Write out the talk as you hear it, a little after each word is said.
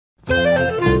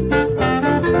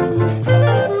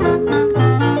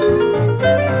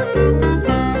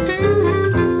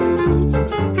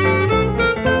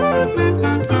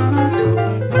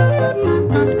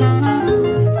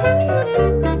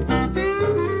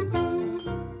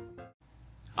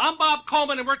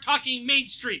Coleman, and we're talking Main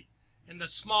Street and the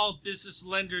small business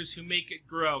lenders who make it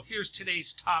grow. Here's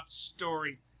today's top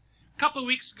story. A couple of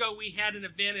weeks ago, we had an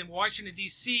event in Washington,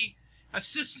 D.C.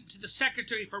 Assistant to the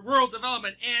Secretary for Rural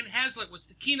Development, Ann Hazlitt, was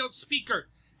the keynote speaker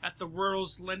at the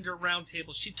World's Lender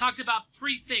Roundtable. She talked about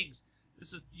three things.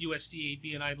 This is USDA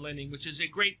B&I lending, which is a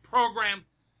great program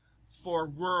for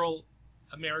rural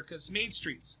America's main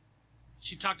streets.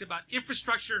 She talked about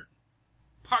infrastructure,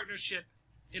 partnership,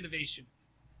 innovation.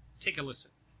 Take a listen.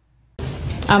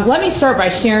 Let me start by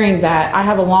sharing that I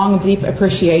have a long, deep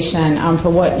appreciation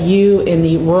for what you in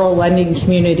the rural lending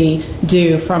community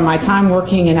do, from my time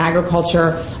working in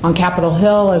agriculture on Capitol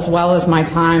Hill, as well as my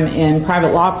time in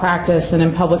private law practice and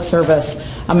in public service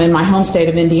in my home state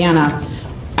of Indiana.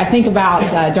 I think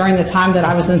about during the time that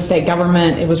I was in state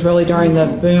government, it was really during the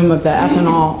boom of the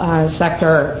ethanol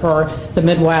sector for the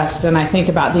Midwest, and I think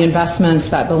about the investments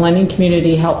that the lending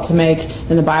community helped to make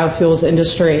in the biofuels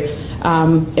industry.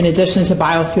 In addition to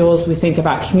biofuels, we think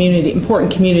about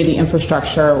important community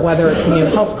infrastructure, whether it's a new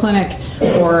health clinic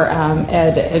or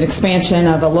an expansion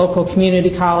of a local community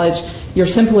college. You're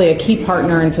simply a key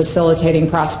partner in facilitating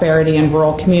prosperity in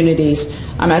rural communities.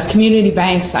 As community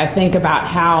banks, I think about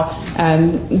how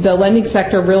the lending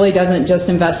sector really doesn't just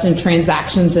invest in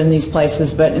transactions in these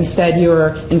places, but instead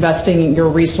you're investing your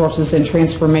resources in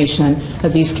transformation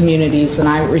of these communities, and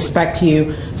I respect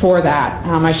you for that.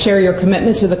 I share your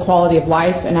commitment to the quality of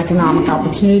life and economic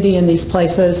opportunity in these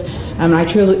places, and I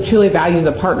truly value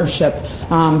the partnership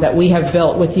that we have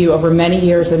built with you over many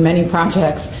years and many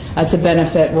projects to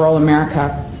benefit rural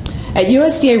America. At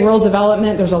USDA Rural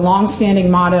Development, there's a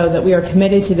long-standing motto that we are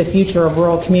committed to the future of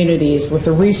rural communities with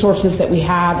the resources that we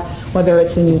have, whether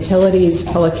it's in utilities,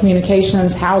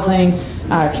 telecommunications, housing,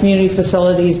 community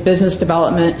facilities, business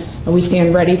development. And we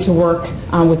stand ready to work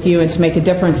with you and to make a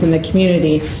difference in the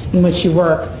community in which you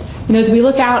work. You know, as we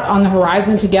look out on the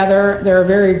horizon together, there are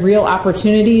very real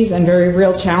opportunities and very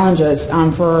real challenges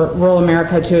for rural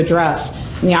America to address.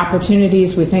 And the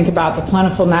opportunities, we think about the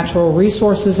plentiful natural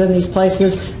resources in these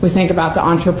places. We think about the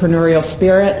entrepreneurial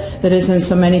spirit that is in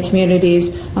so many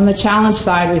communities. On the challenge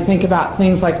side, we think about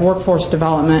things like workforce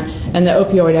development and the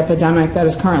opioid epidemic that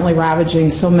is currently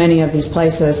ravaging so many of these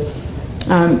places.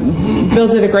 Bill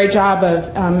did a great job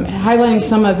of highlighting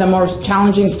some of the more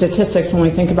challenging statistics when we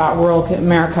think about rural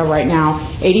America right now.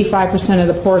 85%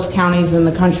 of the poorest counties in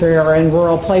the country are in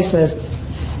rural places.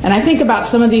 And I think about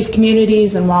some of these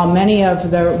communities, and while many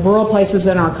of the rural places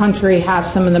in our country have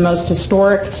some of the most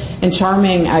historic and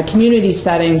charming community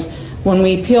settings, when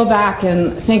we peel back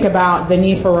and think about the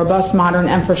need for robust modern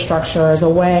infrastructure as a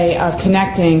way of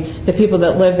connecting the people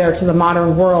that live there to the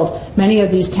modern world, many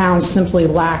of these towns simply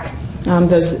lack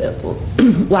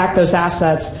those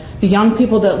assets. The young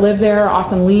people that live there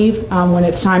often leave when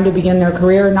it's time to begin their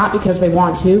career, not because they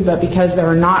want to, but because there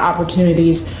are not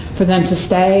opportunities for them to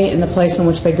stay in the place in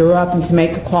which they grew up and to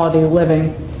make a quality of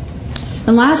living.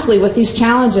 And lastly, with these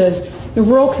challenges, the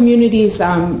rural communities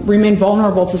remain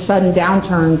vulnerable to sudden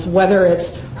downturns, whether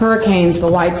it's hurricanes,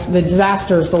 the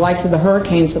disasters, the likes of the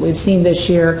hurricanes that we've seen this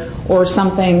year, or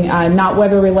something not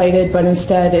weather related, but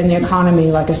instead in the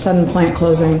economy, like a sudden plant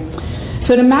closing.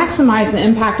 So to maximize the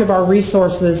impact of our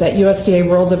resources at USDA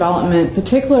Rural Development,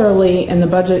 particularly in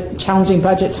the challenging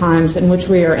budget times in which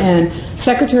we are in,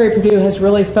 Secretary Perdue has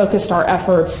really focused our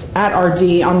efforts at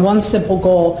RD on one simple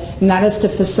goal, and that is to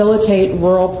facilitate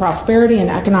rural prosperity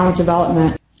and economic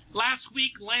development. Last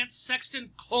week, Lance Sexton,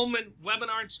 Coleman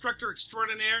webinar instructor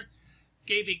extraordinaire,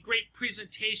 gave a great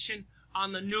presentation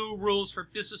on the new rules for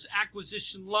business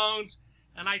acquisition loans,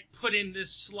 and I put in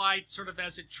this slide sort of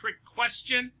as a trick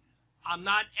question. I'm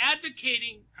not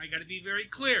advocating, I got to be very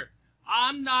clear,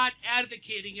 I'm not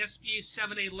advocating SBA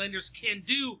 7A lenders can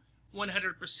do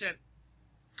 100%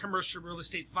 commercial real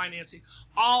estate financing.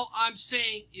 All I'm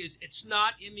saying is it's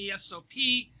not in the SOP.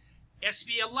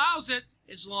 SBA allows it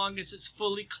as long as it's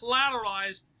fully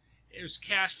collateralized, there's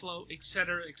cash flow,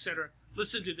 etc., etc.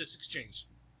 Listen to this exchange.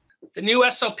 The new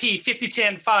SOP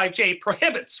 5010-5J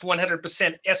prohibits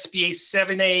 100% SBA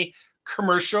 7A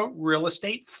commercial real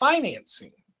estate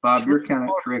financing. Bob, you're kind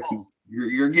of tricky.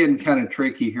 You're getting kind of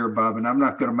tricky here, Bob, and I'm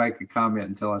not going to make a comment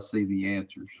until I see the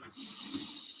answers.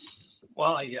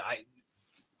 Well,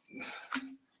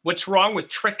 what's wrong with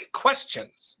trick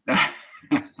questions?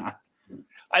 I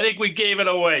think we gave it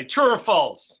away. True or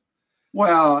false?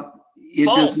 Well, it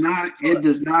false.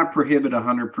 does not prohibit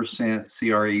 100%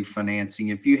 CRE financing.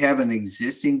 If you have an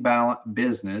existing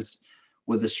business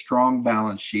with a strong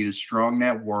balance sheet, a strong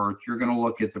net worth, you're going to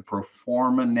look at the pro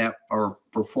forma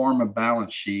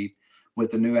balance sheet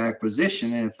with a new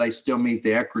acquisition. And if they still meet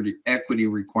the equity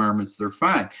requirements, they're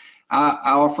fine. I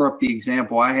offer up the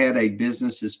example. I had a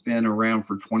business that's been around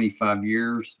for 25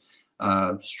 years,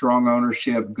 strong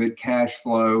ownership, good cash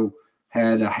flow,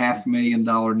 had a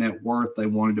 $500,000 net worth. They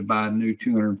wanted to buy a new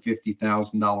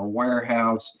 $250,000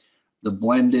 warehouse. The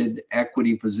blended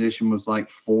equity position was like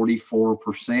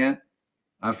 44%.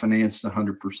 I financed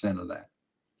 100% of that.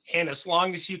 And as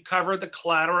long as you cover the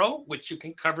collateral, which you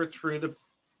can cover through the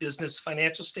business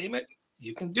financial statement,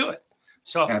 you can do it.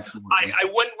 So I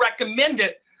wouldn't recommend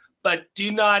it, but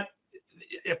do not,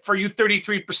 for you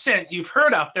 33%, you've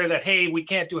heard out there that, hey, we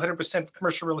can't do 100%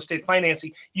 commercial real estate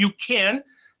financing. You can,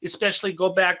 especially go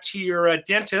back to your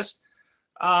dentist,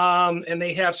 and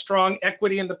they have strong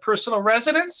equity in the personal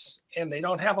residence and they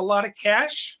don't have a lot of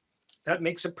cash. That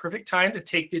makes a perfect time to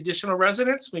take the additional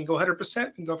residence. We can go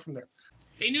 100% and go from there.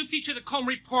 A new feature of the Coleman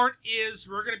Report is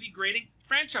we're going to be grading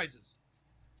franchises.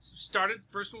 So started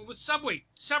first one with Subway.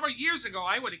 Several years ago,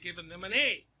 I would have given them an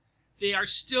A. They are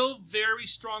still very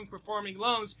strong performing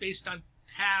loans based on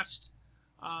past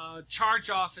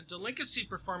charge-off and delinquency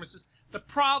performances. The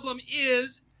problem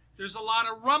is there's a lot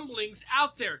of rumblings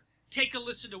out there. Take a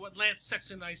listen to what Lance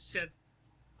Sexton and I said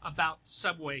about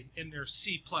Subway in their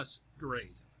C+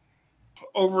 grade.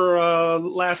 Over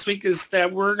last week is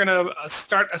that we're going to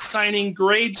start assigning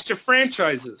grades to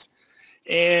franchises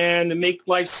and make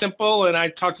life simple. And I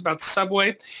talked about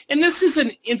Subway. And this is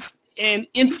an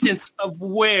instance of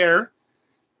where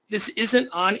this isn't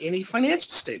on any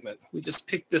financial statement. We just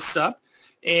picked this up,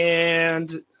 and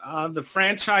the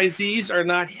franchisees are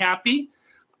not happy.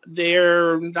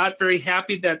 They're not very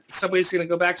happy that Subway's going to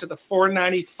go back to the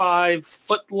 $4.95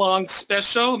 foot-long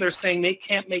special. They're saying they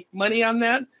can't make money on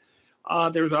that.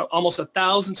 There's almost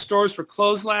 1,000 stores were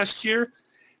closed last year.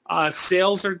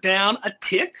 Sales are down a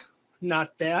tick,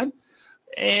 not bad.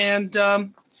 And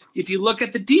if you look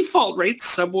at the default rates,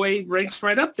 Subway ranks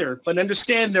right up there. But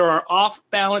understand there are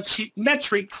off-balance sheet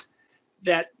metrics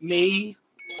that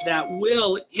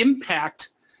will impact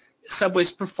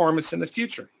Subway's performance in the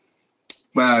future.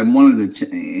 Well, I wanted to,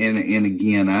 and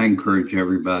again, I encourage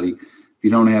everybody, if you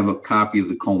don't have a copy of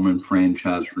the Coleman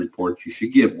franchise report, you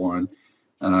should get one.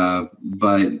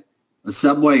 But a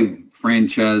Subway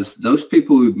franchise, those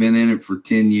people who've been in it for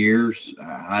 10 years,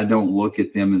 I don't look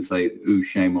at them and say, ooh,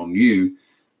 shame on you.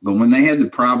 But when they had the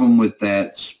problem with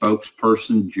that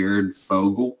spokesperson, Jared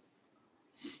Fogle,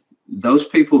 those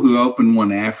people who opened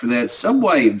one after that,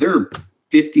 Subway, there are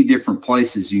 50 different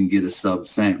places you can get a sub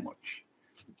sandwich.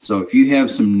 So if you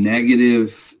have some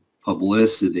negative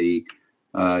publicity,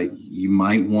 you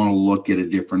might want to look at a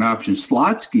different option.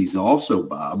 Slotsky's also,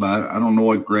 Bob. I don't know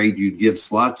what grade you'd give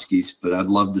Slotsky's, but I'd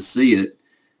love to see it.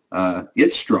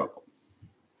 It struggled.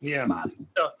 Yeah.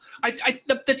 So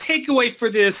the takeaway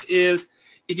for this is,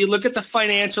 if you look at the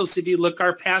financials, if you look at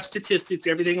our past statistics,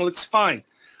 everything looks fine.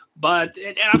 But,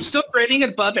 and I'm still grading it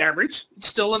above average. It's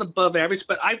still an above average,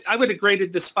 but I would have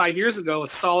graded this 5 years ago a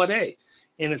solid A.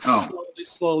 And it's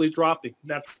slowly dropping.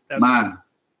 That's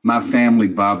my family,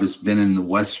 Bob, has been in the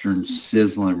Western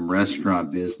sizzling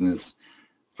restaurant business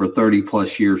for 30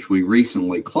 plus years. We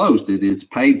recently closed it. It's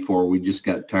paid for. We just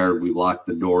got tired. We locked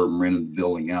the door and rented the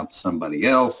building out to somebody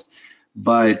else.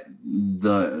 But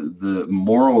the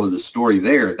moral of the story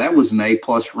there, that was an A+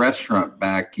 restaurant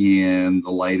back in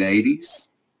the late 80s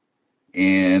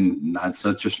and not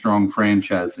such a strong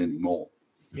franchise anymore.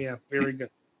 Yeah, very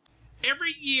good.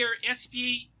 Every year,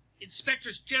 SBA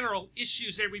Inspectors General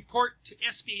issues a report to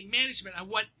SBA management on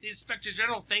what the Inspector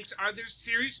General thinks are their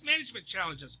serious management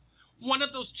challenges. One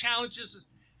of those challenges is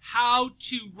how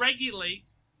to regulate,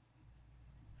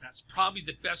 that's probably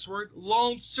the best word,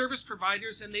 loan service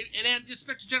providers. And the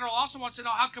Inspector General also wants to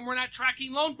know how come we're not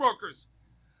tracking loan brokers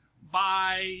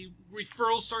by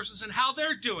referral sources and how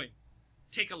they're doing.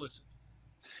 Take a listen.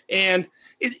 And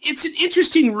it's an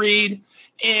interesting read.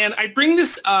 And I bring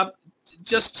this up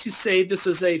just to say this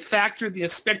is a factor the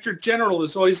Inspector General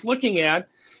is always looking at.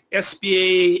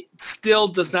 SBA still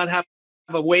does not have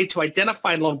a way to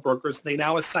identify loan brokers. They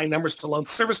now assign numbers to loan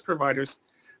service providers.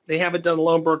 They haven't done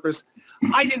loan brokers.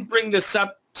 I didn't bring this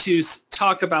up to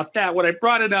talk about that. What I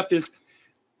brought it up is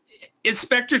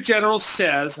Inspector General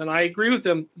says, and I agree with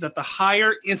him, that the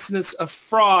higher incidence of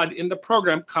fraud in the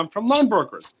program come from loan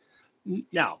brokers.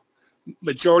 Now,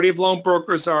 majority of loan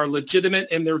brokers are legitimate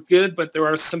and they're good, but there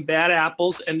are some bad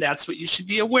apples, and that's what you should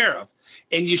be aware of.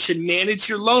 And you should manage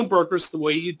your loan brokers the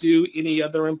way you do any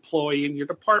other employee in your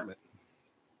department.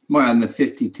 Well, and the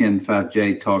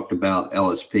 5010-5J talked about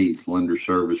LSPs, lender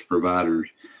service providers.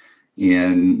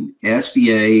 And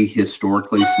SBA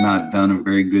historically has not done a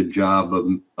very good job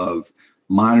of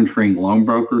monitoring loan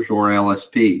brokers or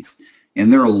LSPs.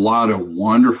 And there are a lot of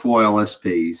wonderful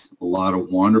LSPs, a lot of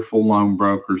wonderful loan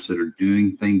brokers that are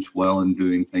doing things well and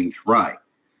doing things right.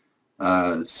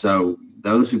 So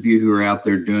those of you who are out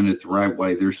there doing it the right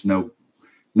way, there's no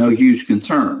huge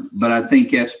concern. But I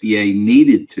think SBA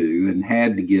needed to and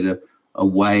had to get a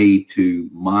way to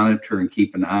monitor and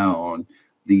keep an eye on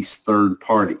these third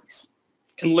parties.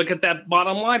 And look at that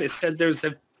bottom line. It said there's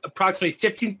approximately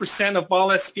 15% of all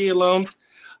SBA loans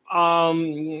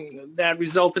that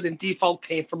resulted in default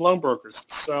came from loan brokers.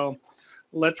 So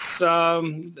let's,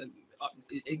 again,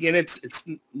 it's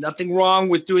nothing wrong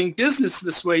with doing business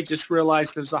this way. Just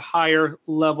realize there's a higher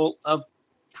level of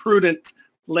prudent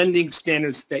lending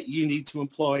standards that you need to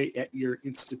employ at your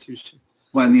institution.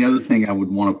 Well, and the other thing I would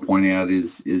want to point out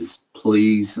is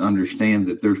please understand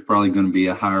that there's probably going to be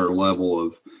a higher level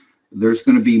of, there's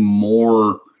going to be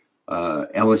more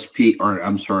SOP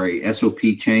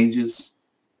changes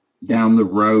down the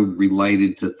road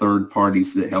related to third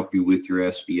parties that help you with your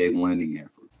SBA lending effort.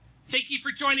 Thank you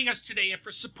for joining us today and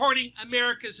for supporting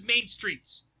America's Main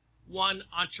Streets, one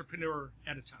entrepreneur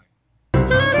at a time.